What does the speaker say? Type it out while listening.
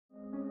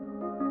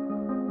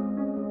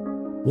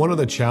One of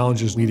the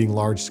challenges leading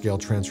large-scale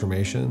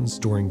transformations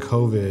during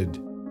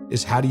COVID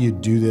is how do you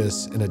do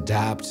this and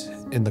adapt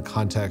in the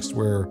context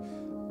where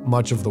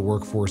much of the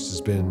workforce has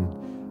been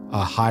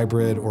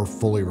hybrid or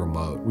fully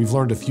remote. We've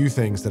learned a few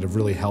things that have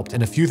really helped,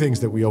 and a few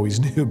things that we always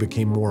knew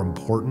became more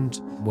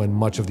important when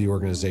much of the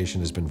organization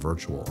has been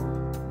virtual.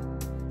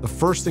 The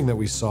first thing that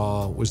we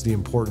saw was the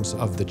importance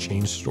of the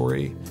change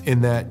story, in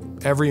that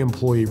every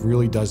employee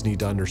really does need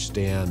to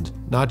understand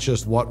not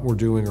just what we're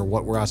doing or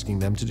what we're asking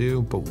them to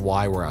do, but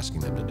why we're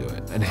asking them to do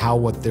it, and how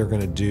what they're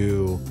gonna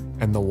do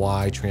and the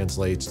why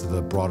translates to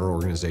the broader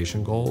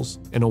organization goals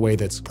in a way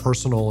that's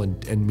personal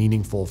and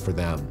meaningful for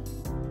them.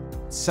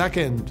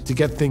 Second, to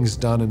get things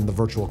done in the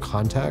virtual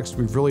context,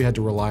 we've really had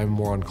to rely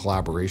more on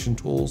collaboration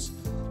tools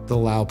that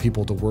allow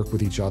people to work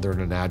with each other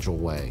in an agile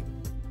way.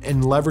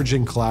 And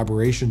leveraging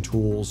collaboration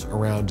tools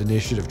around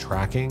initiative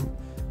tracking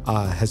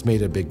has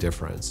made a big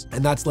difference.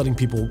 And that's letting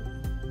people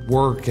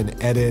work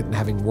and edit and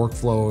having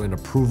workflow and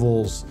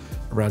approvals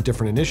around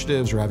different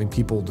initiatives, or having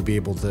people to be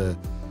able to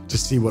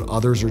see what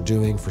others are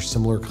doing for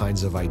similar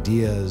kinds of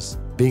ideas,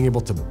 being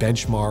able to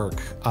benchmark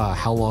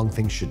how long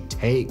things should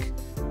take,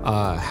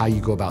 how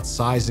you go about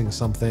sizing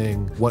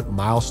something, what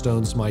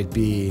milestones might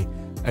be,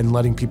 and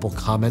letting people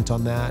comment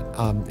on that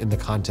in the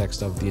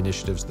context of the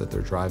initiatives that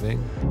they're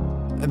driving.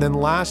 And then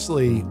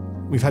lastly,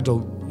 we've had to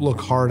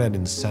look hard at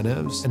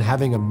incentives and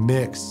having a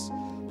mix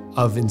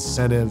of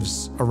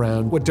incentives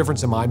around what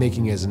difference am I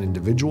making as an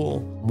individual,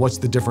 what's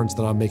the difference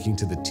that I'm making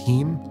to the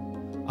team,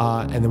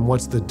 and then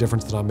what's the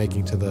difference that I'm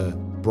making to the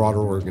broader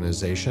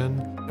organization.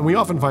 And we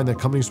often find that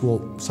companies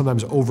will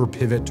sometimes over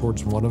pivot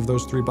towards one of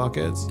those three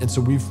buckets. And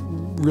so we've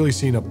really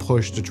seen a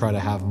push to try to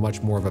have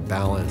much more of a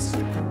balance